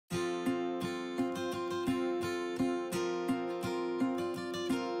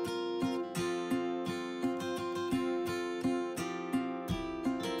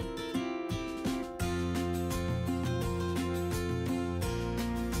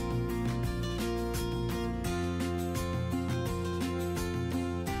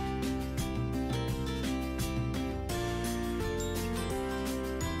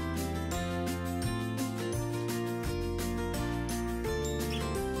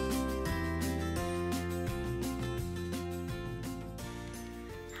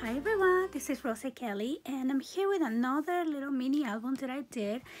Hi everyone, this is Rosa Kelly and I'm here with another little mini album that I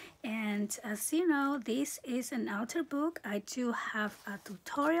did. And as you know, this is an outer book. I do have a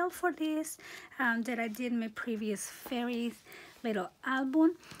tutorial for this that I did in my previous fairy little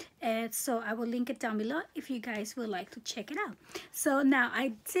album, and so I will link it down below if you guys would like to check it out. So now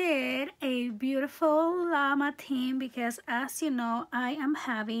I did a beautiful llama theme because, as you know, I am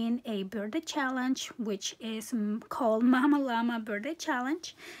having a birthday challenge which is called Mama Llama Birthday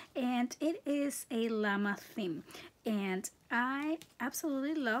Challenge, and it is a llama theme, and I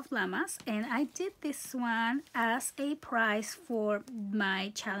absolutely love llamas, and I did this one as a prize for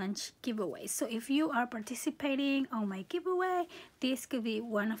my challenge giveaway. So if you are participating on my giveaway, this could be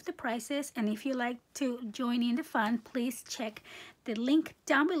one of the prizes, and if you like to join in the fun, please check the link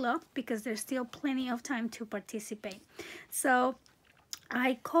down below because there's still plenty of time to participate. So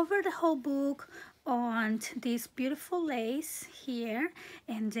I covered the whole book on this beautiful lace here,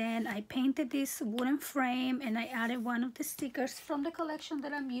 and then I painted this wooden frame, and I added one of the stickers from the collection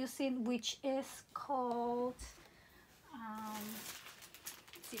that I'm using, which is called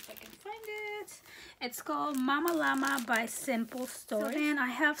let's see if I can find it. It's called Mama Llama by Simple Story. So then I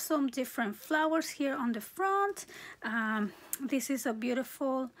have some different flowers here on the front. This is a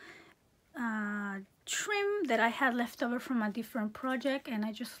beautiful trim that I had left over from a different project, and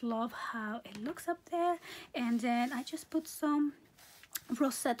I just love how it looks up there. And then I just put some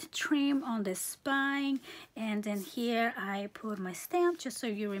rosette trim on the spine, and then here I put my stamp just so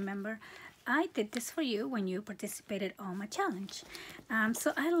you remember I did this for you when you participated on my challenge.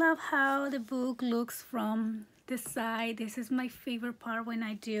 So I love how the book looks from this side. This is my favorite part when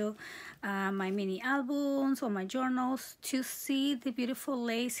I do my mini albums or my journals, to see the beautiful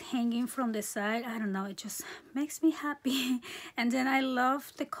lace hanging from the side. I don't know, it just makes me happy. And then I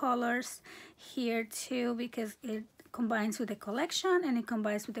love the colors here too because it combines with the collection and it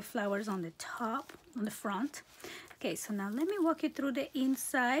combines with the flowers on the top, on the front. Okay, so now let me walk you through the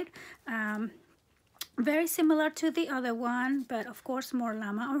inside. Very similar to the other one, but of course more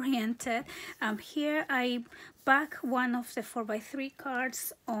llama oriented. Here I back one of the 4x3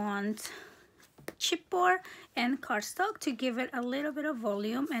 cards on chipboard and cardstock to give it a little bit of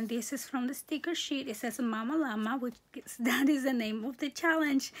volume, and this is from the sticker sheet. It says Mama Llama, that is the name of the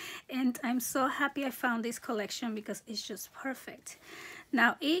challenge, and I'm so happy I found this collection because it's just perfect.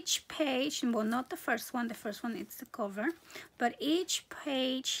 Now each page, well, not the first one is the cover, but each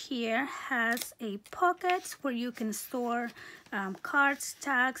page here has a pocket where you can store cards,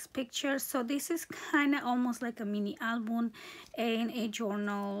 tags, pictures. So this is kind of almost like a mini album and a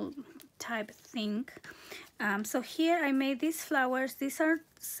journal type thing. So here I made these flowers. These are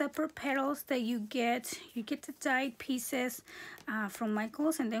separate petals that you get the dyed pieces from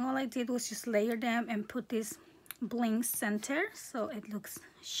Michael's, and then all I did was just layer them and put this bling center so it looks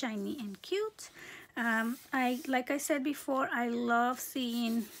shiny and cute. Like I said before, I love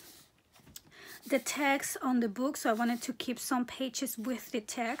seeing the text on the book, so I wanted to keep some pages with the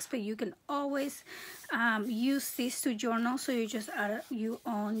text, but you can always use this to journal. So you just add your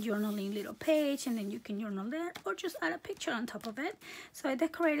own journaling little page, and then you can journal there or just add a picture on top of it. So I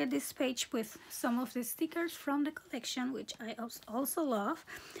decorated this page with some of the stickers from the collection, which I also love.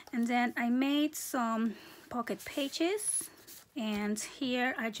 And then I made some pocket pages, and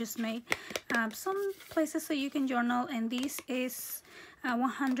here I just made some places so you can journal, and this is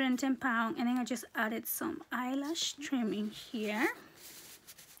 110 pounds, and then I just added some eyelash trim in here,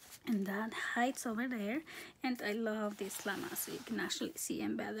 and that hides over there. And I love this llama, so you can actually see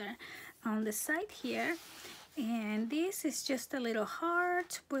them better on the side here. And this is just a little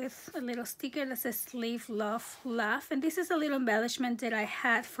heart with a little sticker that says live, love, laugh, and this is a little embellishment that I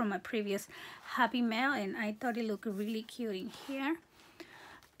had from my previous Happy Mail, and I thought it looked really cute in here.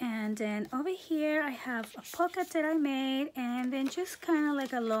 And then over here I have a pocket that I made, and then just kind of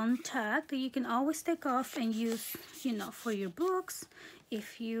like a long tag that you can always take off and use, you know, for your books.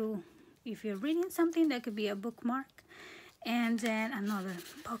 If you're reading something, that could be a bookmark. And then another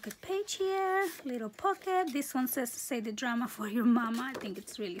pocket page here, little pocket. This one says say the drama for your mama. I think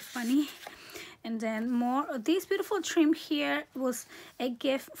it's really funny. And then more of this beautiful trim here was a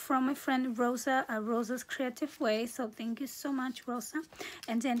gift from my friend Rosa at Rosa's Creative Way, so thank you so much, Rosa.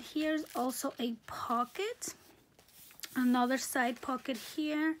 And then here's also a pocket, another side pocket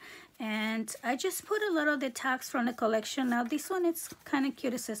here, And I just put a lot of the tags from the collection. Now this one, it's kind of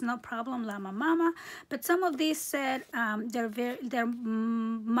cute. It says no problem, Llama Mama. But some of these said they're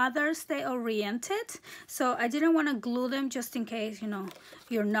Mother's Day oriented. So I didn't want to glue them just in case, you know,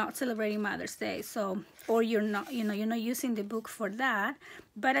 you're not celebrating Mother's Day. So, or you're not, you know, you're not using the book for that.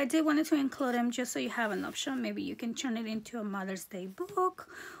 But I did wanted to include them just so you have an option. Maybe you can turn it into a Mother's Day book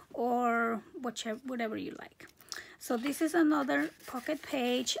or whatever you like. So this is another pocket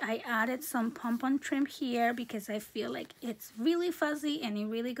page. I added some pom-pom trim here because I feel like it's really fuzzy and it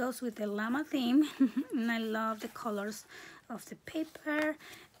really goes with the llama theme. And I love the colors of the paper.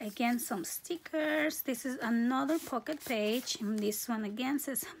 Again, some stickers. This is another pocket page. And this one again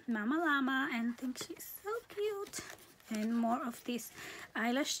says Mama Llama, and I think she's so cute. And more of this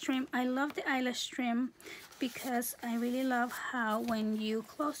eyelash trim. I love the eyelash trim because I really love how when you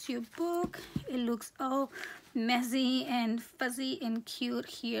close your book, it looks all messy and fuzzy and cute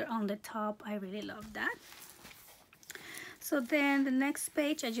here on the top. I really love that. So then the next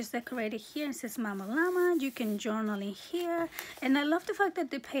page, I just decorated here. It says Mama Llama. You can journal in here. And I love the fact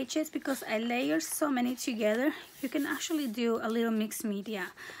that the pages, because I layered so many together, you can actually do a little mixed media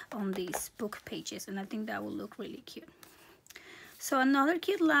on these book pages. And I think that will look really cute. So another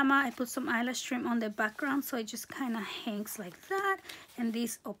cute llama, I put some eyelash trim on the background so it just kind of hangs like that. And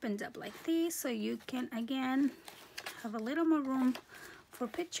this opens up like this, so you can again have a little more room for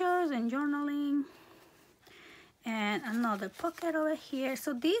pictures and journaling. And another pocket over here.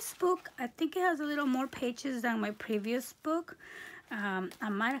 So this book, I think it has a little more pages than my previous book. I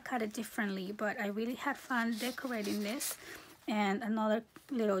might have cut it differently, but I really had fun decorating this. And another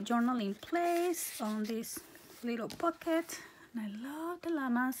little journaling place on this little pocket. And I love the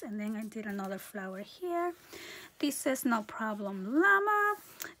llamas. And then I did another flower here. This says no problem llama,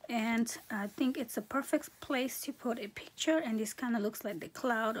 and I think it's a perfect place to put a picture. And this kind of looks like the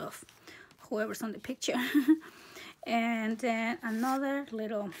cloud of whoever's on the picture. And then another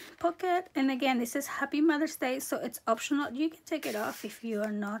little pocket, and again this is Happy Mother's Day, so it's optional. You can take it off if you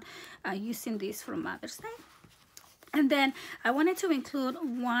are not using this for Mother's Day. And then I wanted to include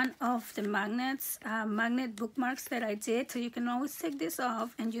one of the magnet bookmarks that I did, so you can always take this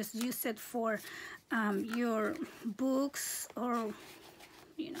off and just use it for your books, or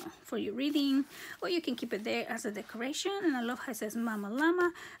you know, for your reading, or you can keep it there as a decoration. And I love how it says Mama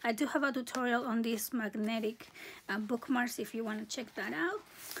Llama. I do have a tutorial on these magnetic bookmarks if you want to check that out.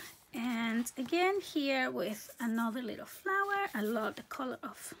 And again here with another little flower. I love the color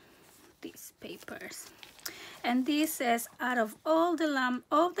of these papers. And this says, out of all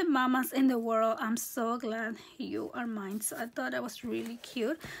the mamas in the world, I'm so glad you are mine. So I thought that was really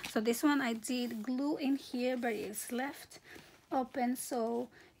cute. So this one I did glue in here, but it's left open, so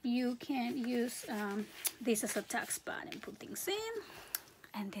you can use this as a tag spot and put things in.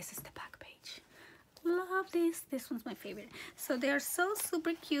 And this is the back page. Love this. This one's my favorite. So they're so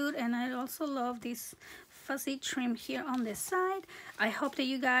super cute, and I also love this fuzzy trim here on the side. I hope that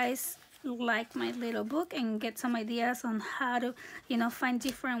you guys like my little book and get some ideas on how to, you know, find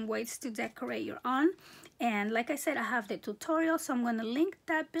different ways to decorate your own. And like I said, I have the tutorial, so I'm going to link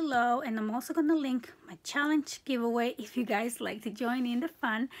that below. And I'm also going to link my challenge giveaway if you guys like to join in the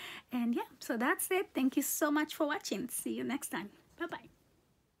fun. And yeah, so that's it. Thank you so much for watching. See you next time. Bye-bye.